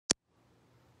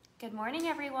Good morning,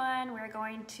 everyone. We're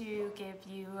going to give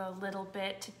you a little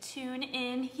bit to tune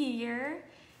in here.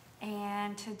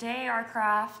 And today our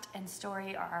craft and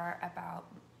story are about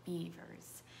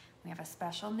beavers. We have a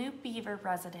special new beaver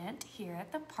resident here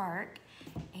at the park.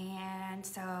 And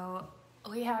so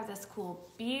we have this cool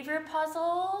beaver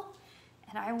puzzle.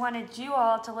 And I wanted you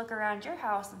all to look around your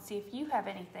house and see if you have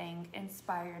anything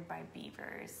inspired by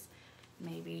beavers.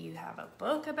 Maybe you have a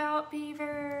book about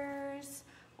beavers,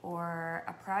 or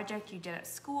a project you did at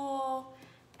school.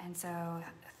 And so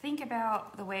think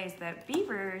about the ways that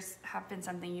beavers have been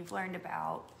something you've learned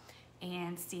about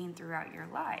and seen throughout your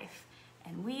life.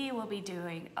 And we will be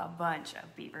doing a bunch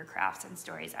of beaver crafts and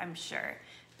stories, I'm sure,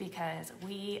 because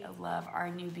we love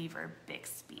our new beaver,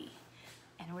 Bixby.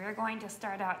 And we're going to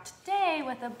start out today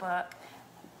with a book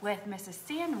with Mrs.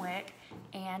 Sandwick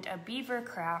and a beaver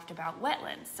craft about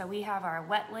wetlands. So we have our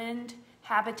wetland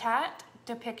habitat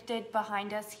depicted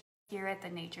behind us here at the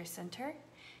Nature Center,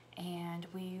 and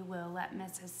we will let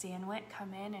Mrs. Sandwick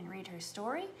come in and read her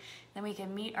story. Then we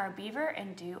can meet our beaver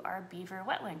and do our beaver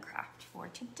wetland craft for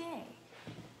today.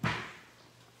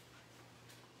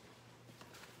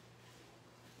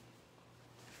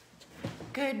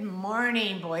 Good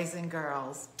morning, boys and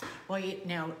girls. Well,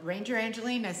 now Ranger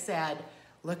Angelina said,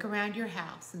 look around your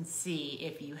house and see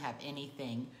if you have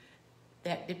anything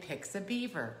that depicts a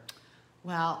beaver.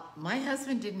 Well, my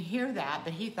husband didn't hear that,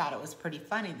 but he thought it was pretty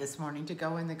funny this morning to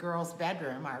go in the girls'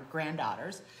 bedroom, our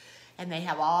granddaughters, and they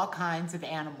have all kinds of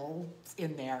animals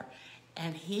in there.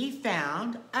 And he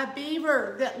found a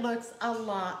beaver that looks a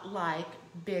lot like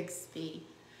Bixby.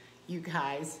 You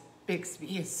guys,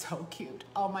 Bixby is so cute.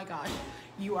 Oh my gosh,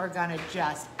 you are gonna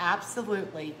just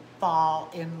absolutely fall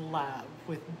in love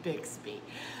with Bixby.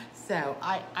 So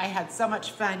I had so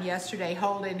much fun yesterday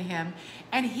holding him,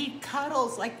 and he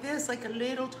cuddles like this, like a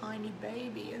little tiny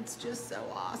baby. It's just so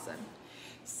awesome.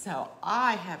 So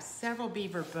I have several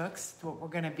beaver books that we're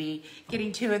gonna be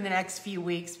getting to in the next few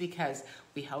weeks because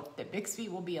we hope that Bixby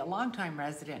will be a longtime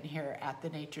resident here at the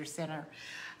Nature Center.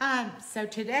 So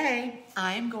today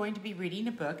I'm going to be reading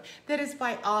a book that is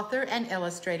by author and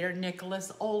illustrator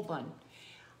Nicholas Oldland.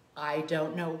 I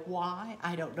don't know why,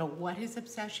 I don't know what his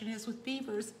obsession is with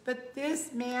beavers, but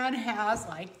this man has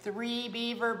like 3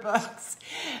 beaver books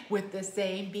with the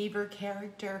same beaver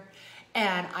character,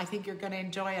 and I think you're gonna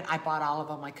enjoy it. I bought all of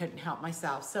them, I couldn't help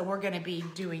myself, so we're gonna be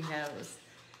doing those.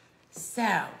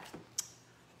 So,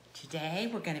 today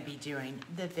we're gonna be doing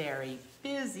the very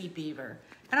busy beaver.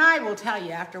 And I will tell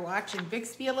you, after watching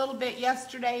Bixby a little bit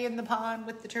yesterday in the pond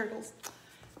with the turtles,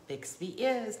 Bixby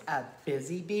is a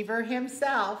busy beaver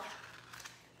himself.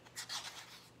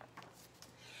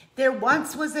 There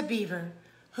once was a beaver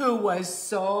who was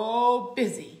so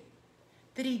busy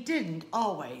that he didn't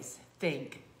always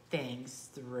think things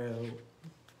through.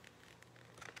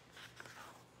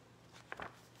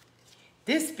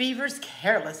 This beaver's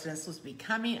carelessness was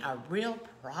becoming a real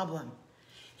problem.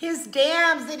 His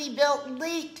dams that he built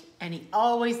leaked, and he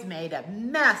always made a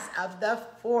mess of the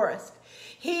forest.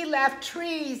 He left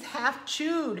trees half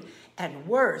chewed, and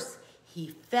worse,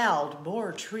 he felled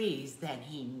more trees than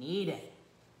he needed.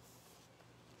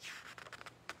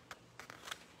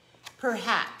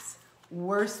 Perhaps,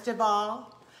 worst of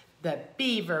all, the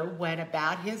beaver went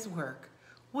about his work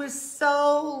with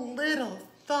so little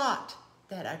thought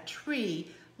that a tree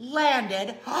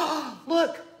landed,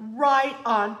 look, right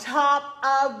on top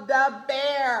of the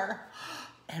bear.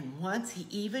 And once he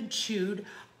even chewed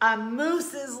a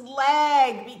moose's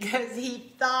leg because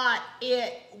he thought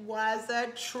it was a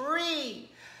tree.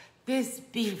 This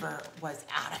beaver was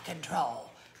out of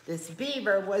control. This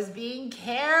beaver was being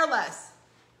careless.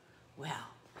 Well,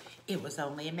 it was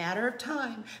only a matter of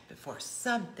time before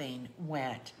something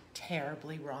went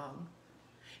terribly wrong.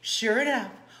 Sure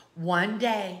enough, one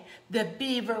day, the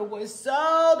beaver was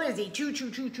so busy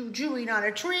chewing on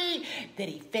a tree that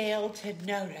he failed to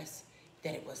notice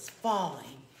that it was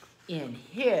falling in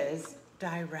his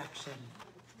direction.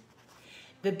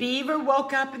 The beaver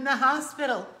woke up in the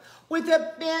hospital with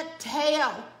a bent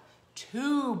tail,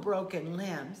 2 broken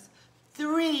limbs,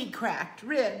 3 cracked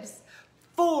ribs,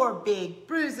 4 big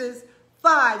bruises,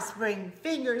 5 sprained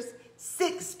fingers,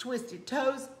 6 twisted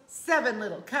toes, 7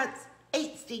 little cuts,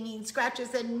 8 stinging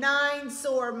scratches, and 9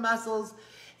 sore muscles,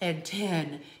 and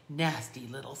 10 nasty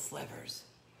little slivers.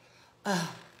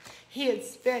 He had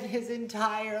spent his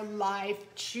entire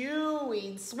life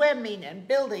chewing, swimming, and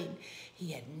building.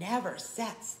 He had never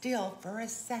sat still for a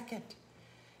second.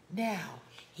 Now,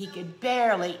 he could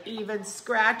barely even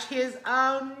scratch his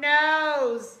own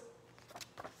nose.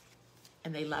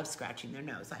 And they love scratching their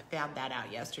nose. I found that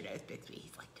out yesterday with Bixby.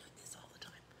 He's like doing this all the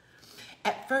time.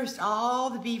 At first, all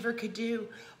the beaver could do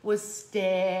was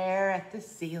stare at the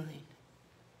ceiling.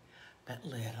 But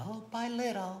little by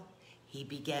little, he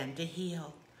began to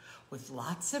heal. With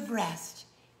lots of rest,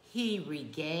 he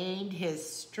regained his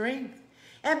strength.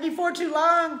 And before too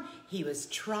long, he was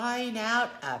trying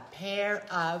out a pair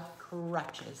of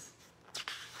crutches.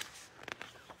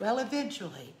 Well,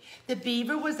 eventually, the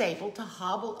beaver was able to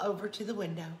hobble over to the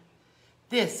window.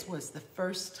 This was the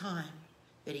first time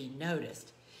that he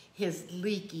noticed his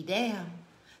leaky dam,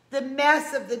 the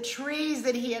mess of the trees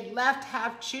that he had left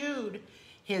half chewed,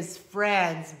 his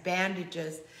friends'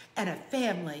 bandages, and a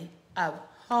family of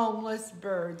homeless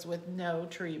birds with no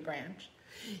tree branch.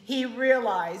 He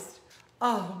realized,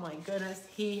 oh my goodness,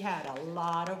 he had a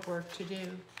lot of work to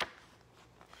do.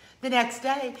 The next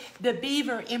day, the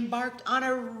beaver embarked on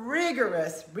a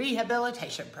rigorous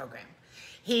rehabilitation program.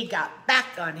 He got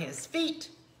back on his feet.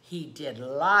 He did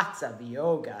lots of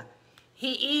yoga.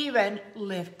 He even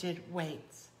lifted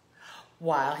weights.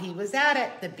 While he was at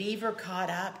it, the beaver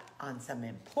caught up on some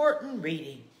important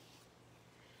reading.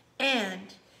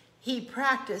 And he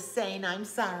practiced saying, "I'm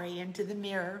sorry," into the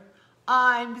mirror.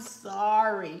 "I'm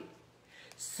sorry."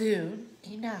 Soon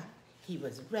enough, he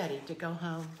was ready to go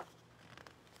home.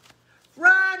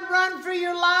 "Run, run for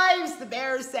your lives," the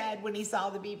bear said when he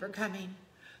saw the beaver coming.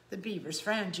 The beaver's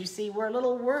friends, you see, were a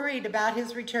little worried about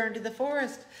his return to the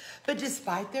forest. But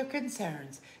despite their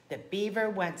concerns, the beaver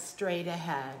went straight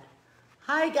ahead.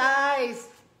 "Hi, guys."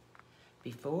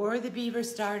 Before the beaver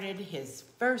started his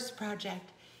first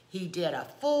project, he did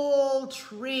a full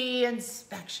tree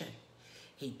inspection.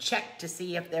 He checked to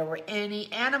see if there were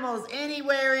any animals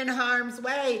anywhere in harm's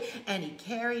way, and he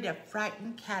carried a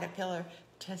frightened caterpillar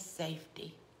to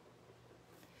safety.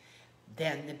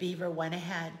 Then the beaver went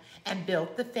ahead and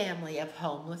built the family of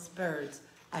homeless birds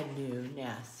a new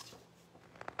nest.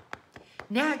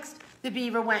 Next, the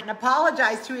beaver went and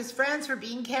apologized to his friends for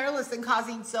being careless and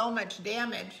causing so much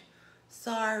damage.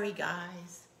 "Sorry,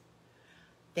 guys."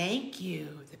 "Thank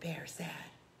you," the bear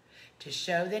said. To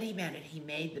show that he meant it, he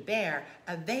made the bear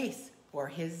a vase for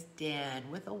his den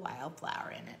with a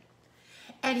wildflower in it.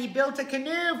 And he built a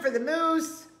canoe for the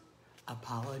moose.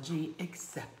 "Apology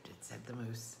accepted," said the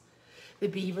moose. The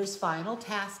beaver's final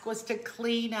task was to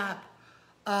clean up.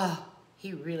 Oh,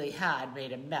 he really had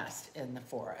made a mess in the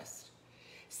forest.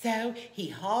 So he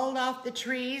hauled off the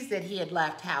trees that he had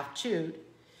left half chewed,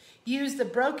 used the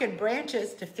broken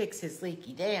branches to fix his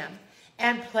leaky dam,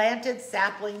 and planted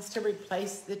saplings to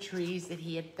replace the trees that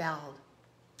he had felled.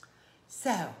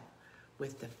 So,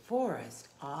 with the forest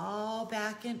all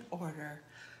back in order,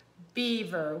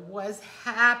 Beaver was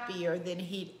happier than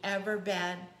he'd ever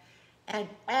been, and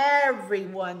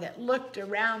everyone that looked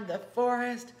around the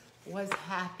forest was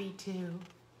happy too.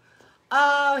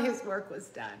 Oh, his work was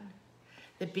done.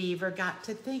 The beaver got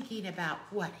to thinking about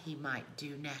what he might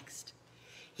do next.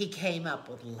 He came up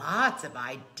with lots of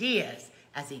ideas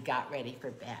as he got ready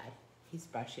for bed. He's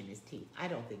brushing his teeth. I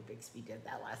don't think Bixby did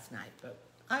that last night, but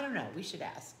I don't know. We should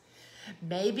ask.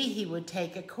 Maybe he would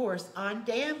take a course on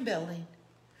dam building.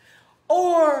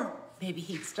 Or maybe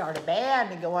he'd start a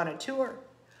band and go on a tour.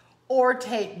 Or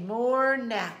take more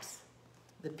naps.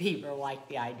 The beaver liked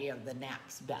the idea of the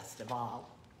naps best of all.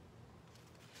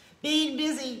 Being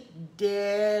busy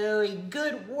doing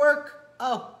good work.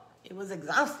 Oh, it was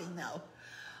exhausting though.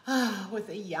 With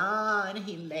a yawn,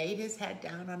 he laid his head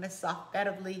down on a soft bed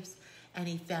of leaves and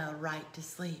he fell right to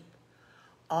sleep.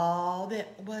 All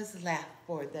that was left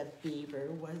for the beaver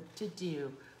to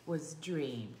do was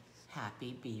dream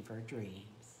happy beaver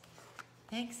dreams.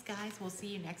 Thanks, guys. We'll see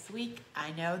you next week.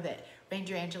 I know that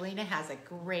Ranger Angelina has a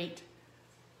great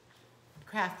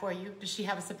craft for you. Does she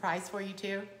have a surprise for you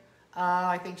too? Oh,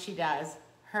 I think she does.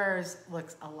 Hers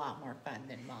looks a lot more fun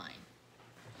than mine.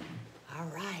 All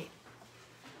right.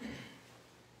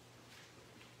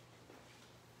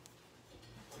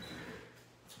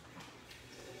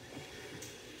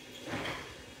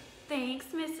 Thanks,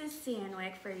 Mrs.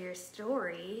 Sandwick, for your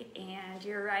story. And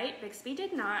you're right, Bixby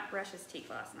did not brush his teeth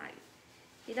last night.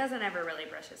 He doesn't ever really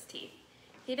brush his teeth.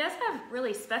 He does have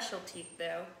really special teeth,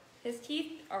 though. His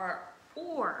teeth are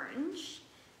orange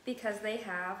because they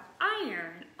have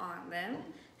iron on them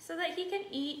so that he can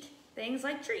eat things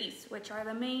like trees, which are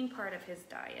the main part of his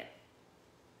diet.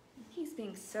 He's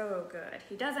being so good.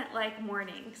 He doesn't like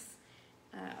mornings.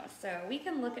 So we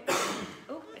can look at,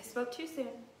 oh, I spoke too soon.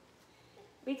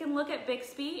 We can look at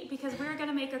Bixby because we're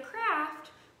gonna make a craft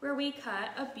where we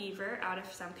cut a beaver out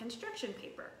of some construction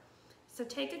paper. So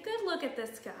take a good look at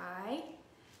this guy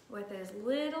with his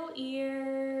little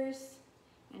ears,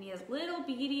 and he has little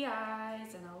beady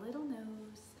eyes and a little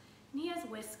nose, and he has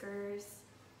whiskers.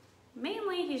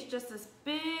 Mainly, he's just this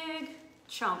big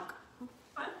chunk.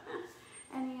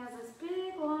 And he has this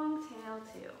big long tail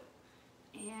too.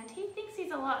 And he thinks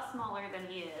he's a lot smaller than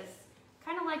he is.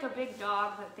 Kind of like a big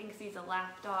dog that thinks he's a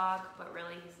lap dog, but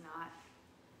really he's not.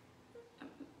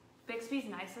 Bixby's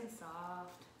nice and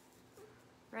soft.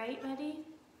 Right, buddy?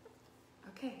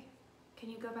 Okay. Can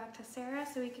you go back to Sarah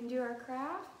so we can do our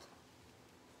craft?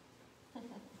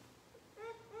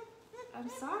 I'm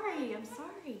sorry.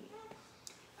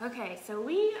 Okay, so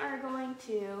we are going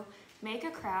to make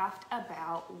a craft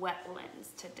about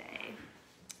wetlands today.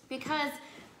 Because,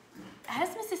 as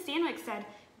Mrs. Sandwick said,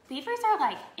 beavers are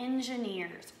like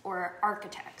engineers or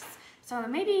architects. So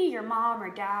maybe your mom or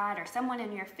dad or someone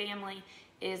in your family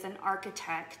is an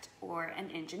architect or an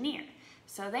engineer.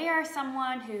 So they are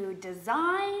someone who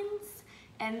designs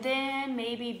and then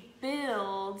maybe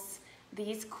builds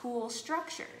these cool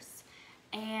structures.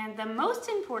 And the most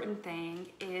important thing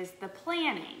is the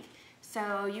planning.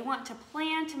 So you want to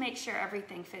plan to make sure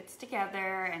everything fits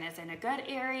together and is in a good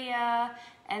area,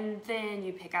 and then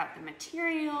you pick out the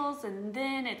materials, and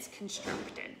then it's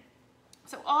constructed.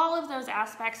 So all of those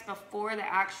aspects before the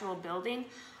actual building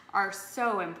are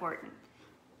so important.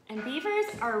 And beavers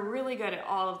are really good at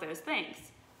all of those things,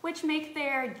 which make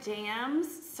their dams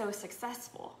so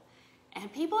successful.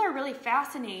 And people are really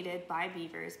fascinated by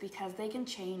beavers because they can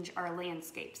change our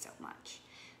landscape so much.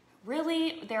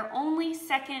 Really, they're only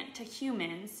second to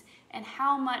humans in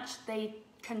how much they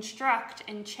construct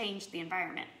and change the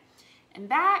environment. And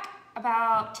back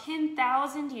about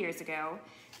 10,000 years ago,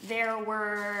 there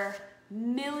were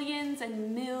millions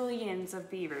and millions of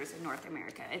beavers in North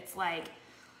America. It's like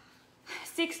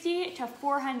 60 to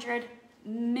 400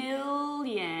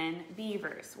 million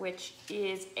beavers, which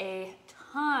is a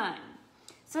ton.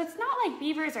 So it's not like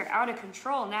beavers are out of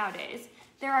control nowadays.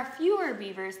 There are fewer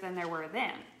beavers than there were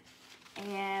then.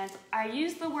 And I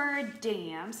use the word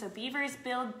dam. So beavers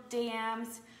build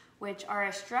dams, which are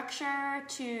a structure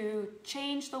to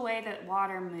change the way that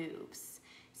water moves.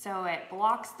 So it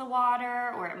blocks the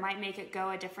water, or it might make it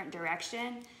go a different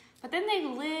direction. But then they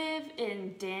live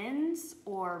in dens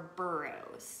or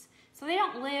burrows. So they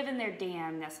don't live in their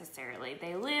dam necessarily.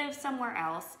 They live somewhere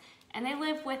else, and they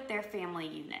live with their family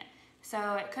unit.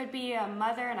 So it could be a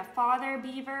mother and a father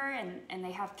beaver, and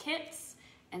they have kits.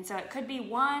 And so it could be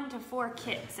 1 to 4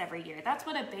 kits every year. That's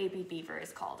what a baby beaver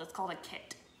is called. It's called a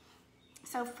kit.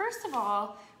 So first of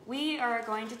all, we are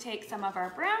going to take some of our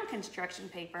brown construction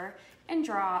paper and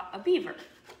draw a beaver.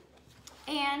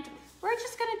 And we're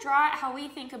just going to draw it how we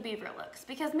think a beaver looks,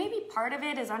 because maybe part of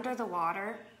it is under the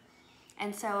water,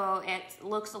 and so it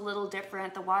looks a little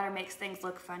different. The water makes things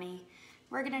look funny.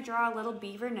 We're going to draw a little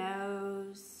beaver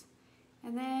nose,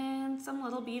 and then some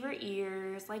little beaver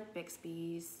ears like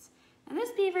Bixby's. And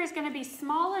this beaver is going to be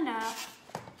small enough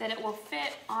that it will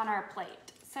fit on our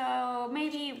plate. So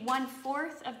maybe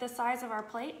 1/4 of the size of our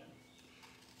plate.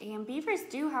 And beavers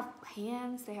do have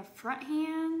hands. They have front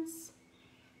hands,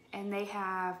 and they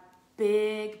have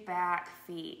big back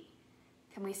feet.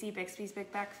 Can we see Bixby's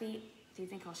big back feet? Do you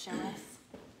think he'll show us?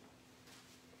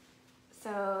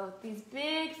 So these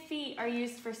big feet are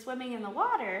used for swimming in the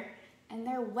water, and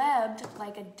they're webbed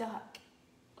like a duck.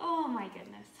 Oh my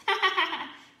goodness.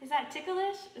 Is that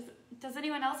ticklish? Does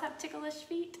anyone else have ticklish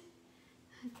feet?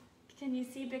 Can you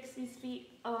see Bixby's feet?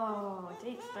 Oh,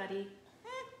 thanks, buddy.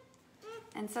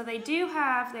 And so they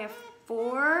have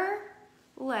 4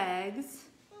 legs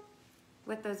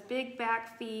with those big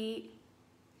back feet.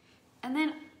 And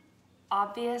then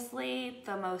obviously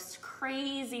the most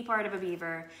crazy part of a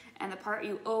beaver, and the part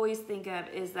you always think of,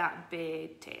 is that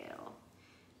big tail.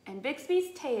 And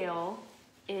Bixby's tail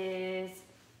is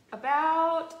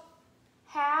about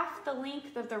half the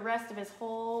length of the rest of his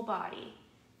whole body,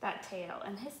 that tail.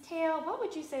 And his tail, what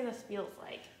would you say this feels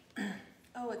like?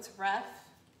 Oh, it's rough.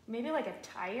 Maybe like a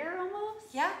tire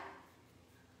almost? Yeah.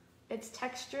 It's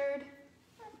textured.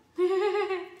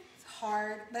 It's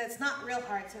hard, but it's not real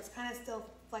hard, so it's kind of still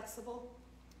flexible.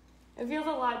 It feels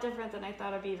a lot different than I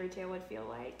thought a beaver tail would feel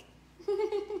like.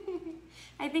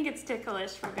 I think it's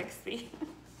ticklish for Bixby.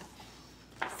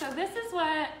 So this is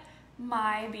what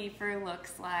my beaver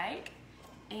looks like,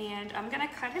 and I'm gonna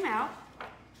cut him out.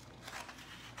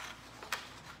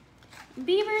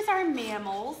 Beavers are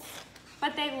mammals,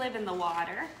 but they live in the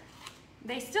water.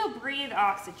 They still breathe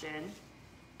oxygen.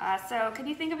 So can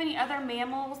you think of any other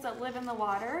mammals that live in the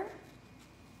water?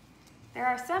 There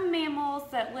are some mammals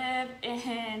that live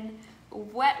in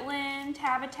wetland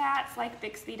habitats like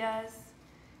Bixby does.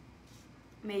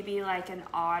 Maybe like an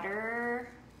otter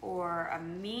or a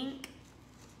mink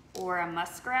or a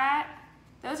muskrat.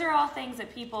 Those are all things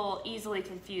that people easily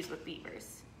confuse with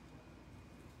beavers.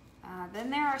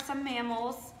 Then there are some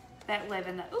mammals that live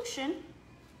in the ocean,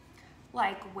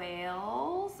 like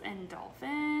whales and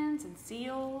dolphins and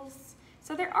seals.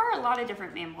 So there are a lot of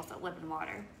different mammals that live in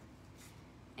water.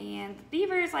 And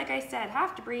beavers, like I said,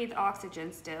 have to breathe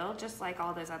oxygen still, just like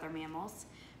all those other mammals,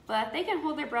 but they can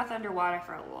hold their breath underwater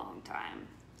for a long time.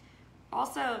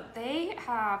 Also, they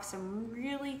have some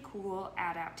really cool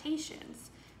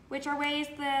adaptations, which are ways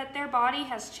that their body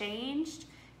has changed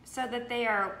so that they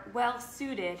are well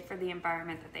suited for the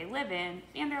environment that they live in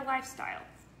and their lifestyle.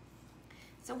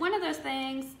 So one of those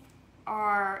things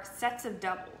are sets of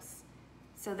doubles.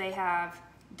 So they have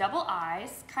double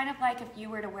eyes, kind of like if you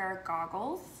were to wear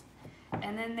goggles,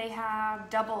 and then they have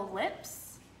double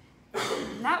lips.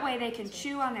 And that way they can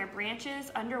chew on their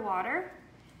branches underwater,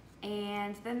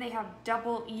 and then they have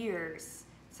double ears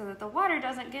so that the water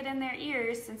doesn't get in their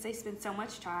ears since they spend so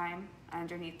much time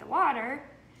underneath the water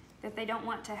that they don't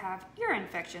want to have ear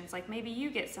infections like maybe you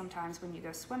get sometimes when you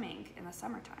go swimming in the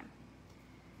summertime.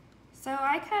 So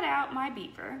I cut out my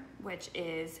beaver, which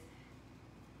is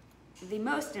the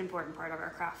most important part of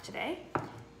our craft today.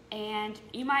 And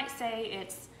you might say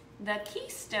it's the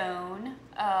keystone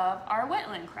of our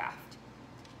wetland craft.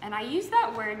 And I use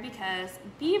that word because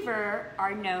beaver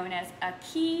are known as a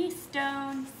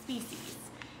keystone species.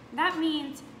 That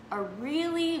means a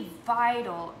really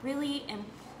vital, really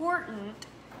important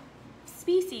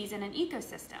species in an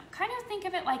ecosystem. Kind of think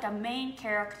of it like a main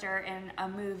character in a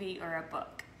movie or a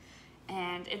book.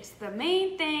 And it's the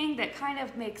main thing that kind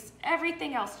of makes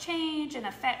everything else change and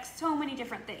affects so many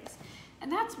different things.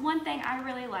 And that's one thing I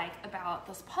really like about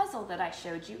this puzzle that I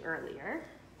showed you earlier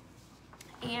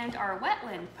and our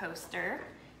wetland poster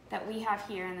that we have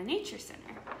here in the Nature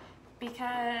Center,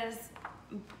 because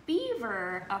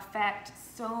beaver affect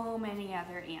so many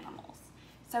other animals.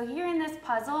 So here in this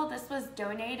puzzle, this was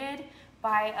donated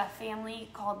by a family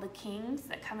called the Kings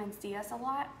that come and see us a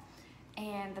lot.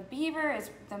 And the beaver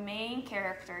is the main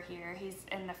character here. He's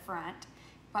in the front.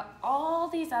 But all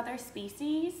these other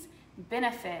species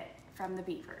benefit from the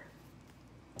beaver.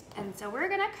 And so we're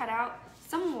gonna cut out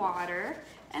some water.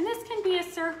 And this can be a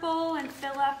circle and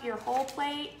fill up your whole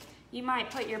plate. You might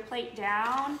put your plate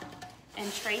down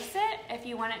and trace it if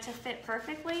you want it to fit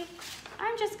perfectly.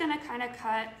 I'm just gonna kind of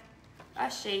cut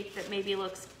a shape that maybe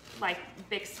looks like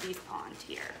Bixby's Pond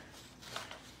here.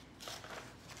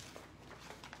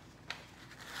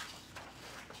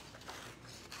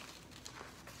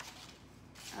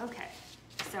 Okay,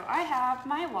 so I have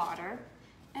my water,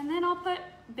 and then I'll put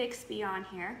Bixby on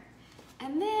here.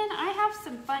 And then I have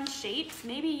some fun shapes.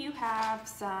 Maybe you have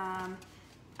some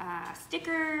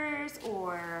stickers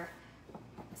or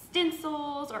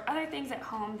stencils or other things at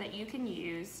home that you can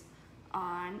use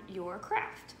on your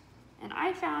craft. And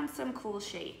I found some cool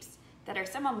shapes that are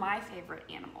some of my favorite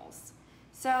animals.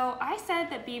 So I said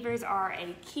that beavers are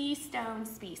a keystone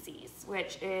species,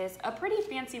 which is a pretty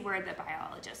fancy word that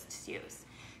biologists use.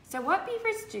 So what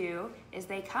beavers do is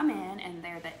they come in and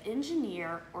they're the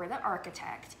engineer or the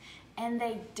architect, and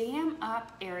they dam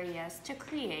up areas to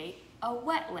create a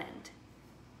wetland.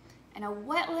 And a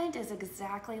wetland is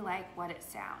exactly like what it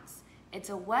sounds. It's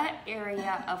a wet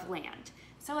area of land.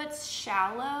 So it's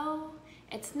shallow.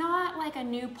 It's not like a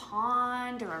new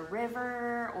pond or a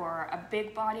river or a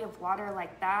big body of water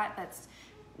like that that's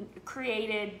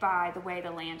created by the way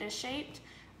the land is shaped.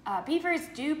 Beavers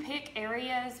do pick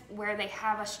areas where they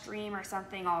have a stream or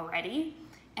something already,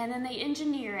 and then they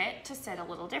engineer it to sit a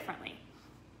little differently.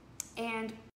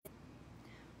 And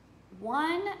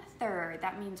 1/3,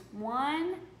 that means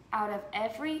 1 out of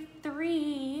every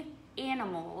 3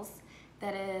 animals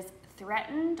that is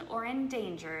threatened or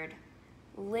endangered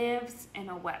lives in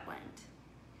a wetland.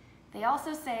 They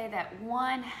also say that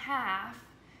 1/2,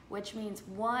 which means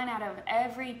 1 out of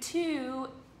every 2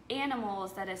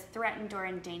 animals that is threatened or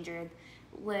endangered,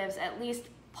 lives at least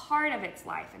part of its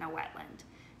life in a wetland.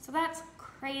 So that's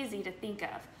crazy to think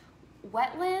of.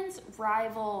 Wetlands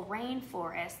rival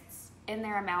rainforests in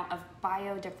their amount of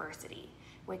biodiversity,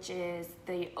 which is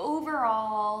the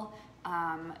overall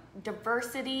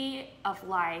diversity of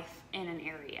life in an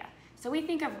area. So we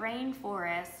think of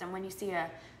rainforests, and when you see a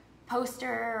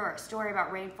poster or a story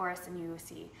about rainforests and you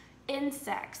see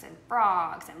insects and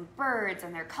frogs and birds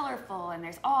and they're colorful and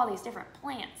there's all these different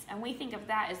plants, and we think of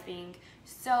that as being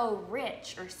so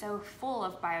rich or so full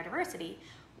of biodiversity.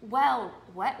 Well,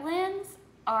 wetlands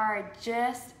are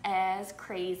just as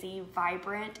crazy,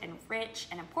 vibrant, and rich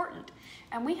and important.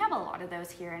 And we have a lot of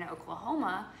those here in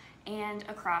Oklahoma and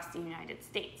across the United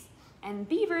States. And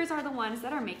beavers are the ones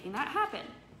that are making that happen.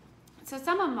 So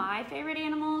some of my favorite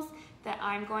animals that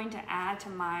I'm going to add to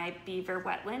my beaver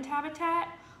wetland habitat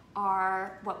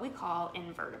are what we call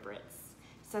invertebrates.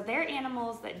 So they're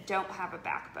animals that don't have a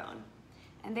backbone.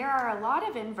 And there are a lot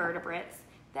of invertebrates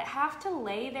that have to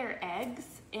lay their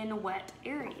eggs in wet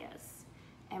areas.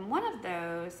 And one of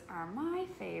those are my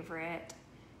favorite,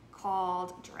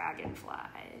 called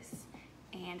dragonflies.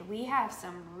 And we have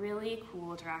some really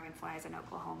cool dragonflies in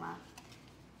Oklahoma.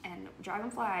 And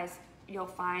dragonflies you'll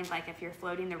find, like if you're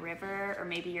floating the river or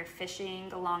maybe you're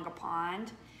fishing along a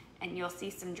pond, and you'll see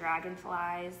some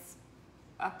dragonflies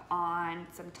up on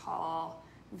some tall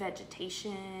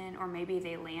vegetation, or maybe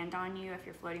they land on you if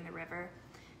you're floating the river.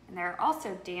 And there are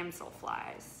also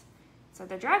damselflies. So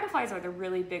the dragonflies are the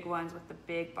really big ones with the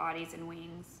big bodies and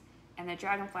wings, and the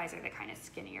dragonflies are the kind of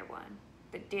skinnier one.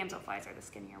 The damselflies are the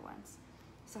skinnier ones.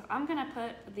 So I'm gonna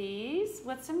put these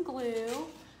with some glue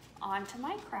onto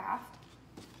my craft,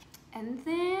 and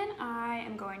then I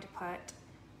am going to put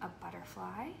a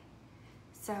butterfly.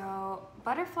 So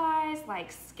butterflies,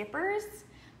 like skippers,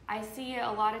 I see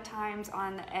a lot of times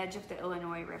on the edge of the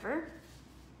Illinois River.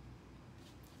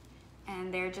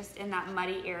 And they're just in that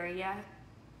muddy area,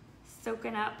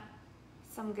 soaking up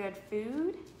some good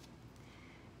food.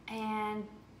 And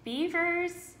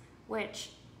beavers,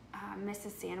 which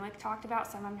Mrs. Sandwick talked about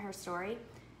some in her story,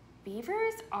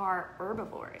 beavers are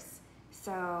herbivores.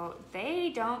 So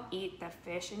they don't eat the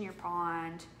fish in your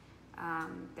pond.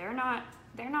 They're not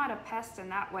a pest in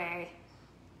that way.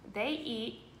 They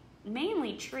eat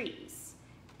mainly trees,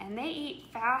 and they eat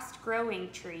fast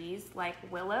growing trees like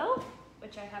willow,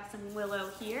 which I have some willow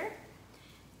here,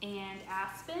 and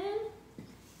aspen,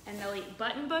 and they'll eat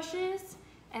button bushes.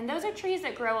 And those are trees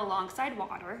that grow alongside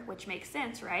water, which makes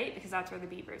sense, right? Because that's where the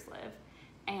beavers live.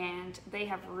 And they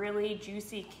have really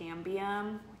juicy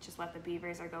cambium, which is what the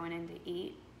beavers are going in to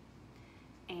eat.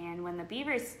 And when the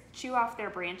beavers chew off their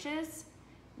branches,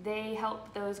 they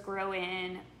help those grow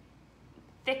in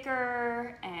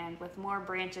thicker and with more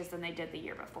branches than they did the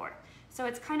year before. So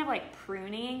it's kind of like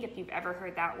pruning, if you've ever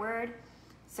heard that word.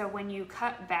 So when you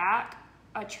cut back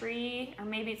a tree, or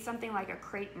maybe it's something like a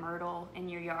crepe myrtle in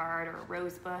your yard, or a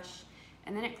rose bush,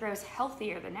 and then it grows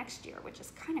healthier the next year, which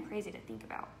is kind of crazy to think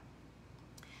about.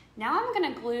 Now I'm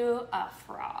gonna glue a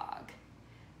frog.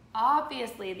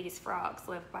 Obviously these frogs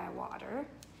live by water,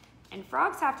 and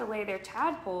frogs have to lay their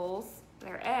tadpoles,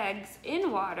 their eggs,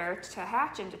 in water to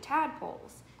hatch into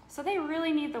tadpoles. So they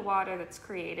really need the water that's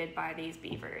created by these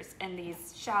beavers in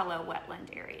these shallow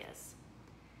wetland areas.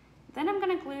 Then I'm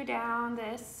gonna glue down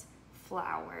this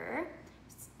flower.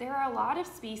 There are a lot of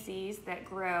species that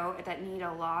grow that need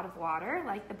a lot of water,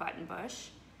 like the buttonbush,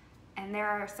 and there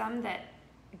are some that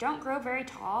don't grow very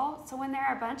tall, so when there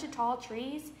are a bunch of tall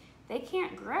trees, they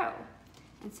can't grow.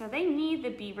 And so they need the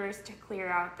beavers to clear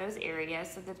out those areas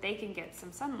so that they can get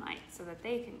some sunlight, so that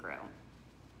they can grow.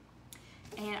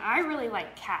 And I really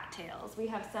like cattails. We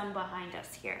have some behind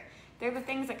us here. They're the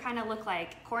things that kind of look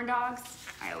like corn dogs.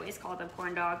 I always call them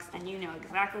corn dogs, and you know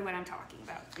exactly what I'm talking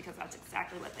about, because that's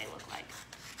exactly what they look like.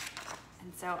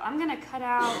 And so I'm gonna cut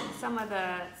out some of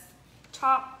the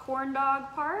top corn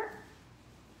dog part.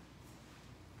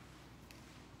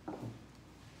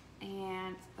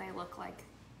 And they look like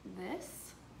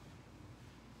this.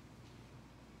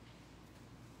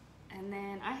 And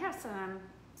then I have some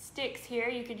sticks here.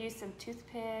 You could use some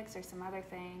toothpicks or some other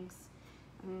things.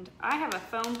 And I have a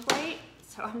foam plate,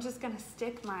 so I'm just gonna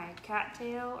stick my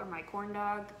cattail or my corn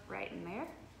dog right in there.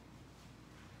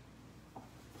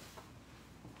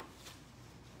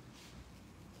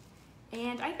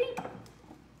 And I think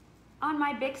on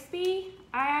my Bixby,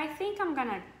 I think I'm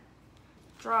gonna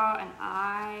draw an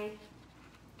eye.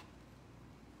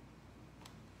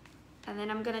 And then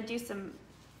I'm gonna do some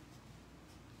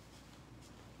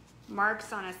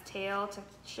marks on his tail to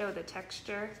show the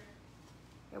texture.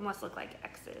 They almost look like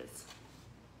X's.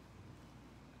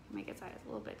 Make its eyes a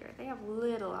little bigger. They have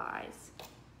little eyes.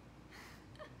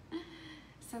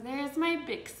 So there's my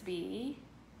Bixby.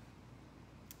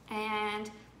 And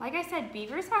like I said,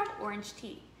 beavers have orange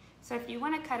teeth. So if you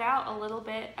want to cut out a little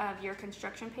bit of your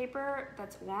construction paper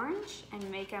that's orange and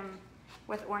make them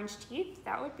with orange teeth,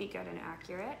 that would be good and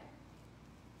accurate.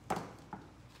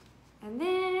 And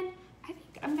then I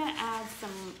think I'm gonna add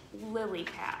some lily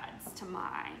pads to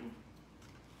mine.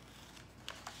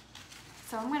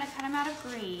 So I'm gonna cut them out of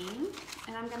green,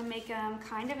 and I'm gonna make them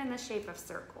kind of in the shape of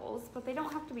circles, but they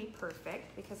don't have to be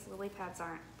perfect because lily pads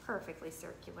aren't perfectly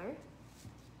circular.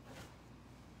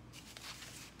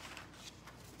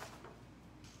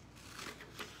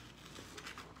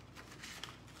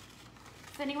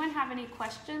 Does anyone have any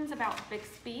questions about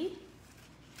Bixby?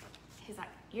 His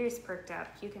ears perked up.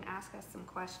 You can ask us some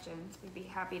questions. We'd be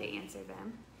happy to answer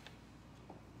them.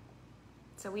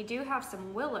 So we do have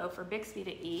some willow for Bixby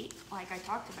to eat, like I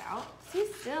talked about.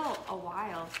 He's still a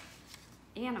wild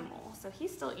animal, so he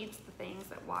still eats the things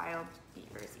that wild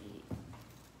beavers eat.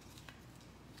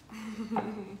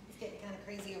 It's getting kind of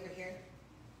crazy over here.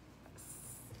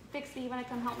 Bixby, you want to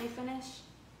come help me finish?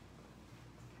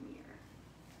 Come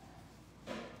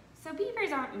here. So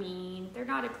beavers aren't mean, they're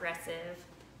not aggressive,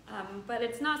 but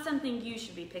it's not something you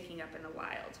should be picking up in the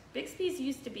wild. Bixby's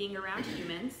used to being around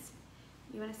humans.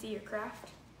 You want to see your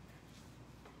craft?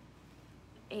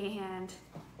 And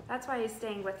that's why he's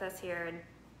staying with us here in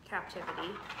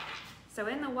captivity. So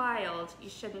in the wild, you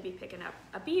shouldn't be picking up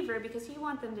a beaver because you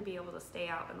want them to be able to stay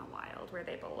out in the wild where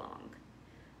they belong.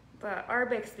 But our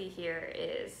Bixby here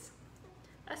is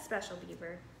a special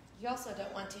beaver. You also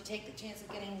don't want to take the chance of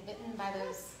getting bitten by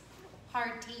those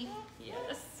hard teeth.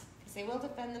 Yes. Because they will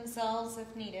defend themselves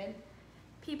if needed.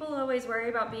 People always worry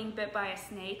about being bit by a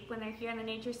snake when they're here in the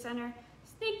nature center.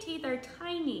 Snake teeth are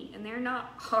tiny and they're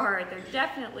not hard. They're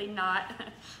definitely not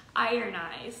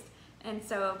ironized. And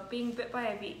so being bit by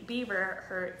a beaver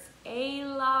hurts a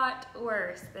lot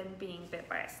worse than being bit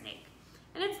by a snake.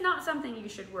 And it's not something you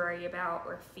should worry about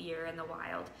or fear in the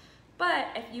wild. But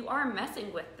if you are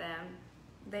messing with them,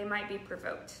 they might be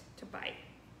provoked to bite.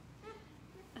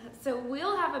 So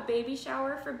we'll have a baby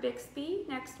shower for Bixby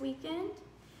next weekend,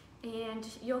 and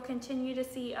you'll continue to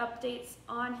see updates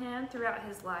on him throughout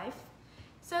his life.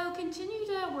 So continue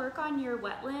to work on your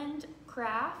wetland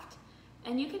craft,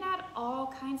 and you can add all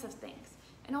kinds of things.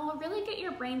 And it will really get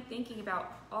your brain thinking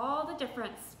about all the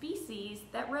different species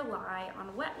that rely on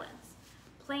wetlands,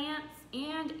 plants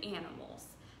and animals,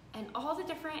 and all the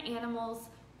different animals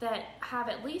that have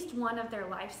at least one of their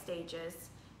life stages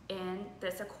in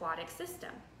this aquatic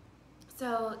system.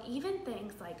 So even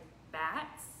things like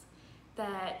bats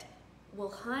that will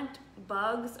hunt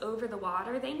bugs over the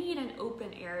water, they need an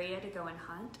open area to go and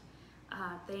hunt.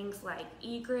 Things like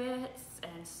egrets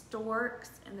and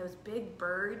storks and those big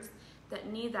birds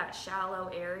that need that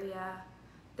shallow area,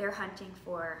 they're hunting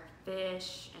for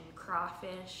fish and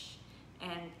crawfish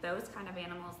and those kind of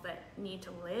animals that need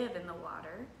to live in the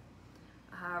water.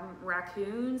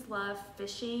 Raccoons love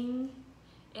fishing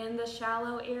in the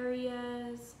shallow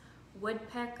areas,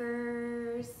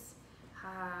 woodpeckers,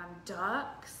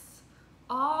 ducks,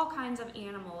 all kinds of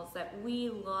animals that we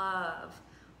love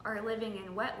are living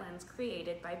in wetlands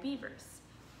created by beavers.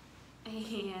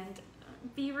 And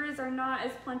beavers are not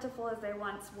as plentiful as they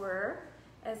once were,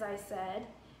 as I said.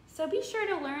 So be sure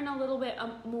to learn a little bit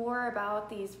more about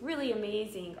these really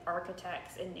amazing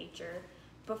architects in nature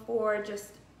before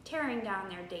just tearing down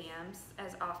their dams,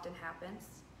 as often happens,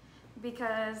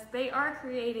 because they are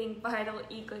creating vital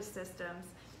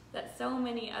ecosystems that so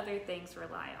many other things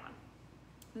rely on.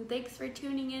 And thanks for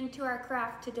tuning in to our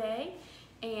craft today,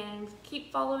 and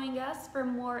keep following us for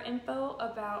more info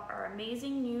about our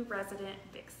amazing new resident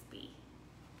Bixby.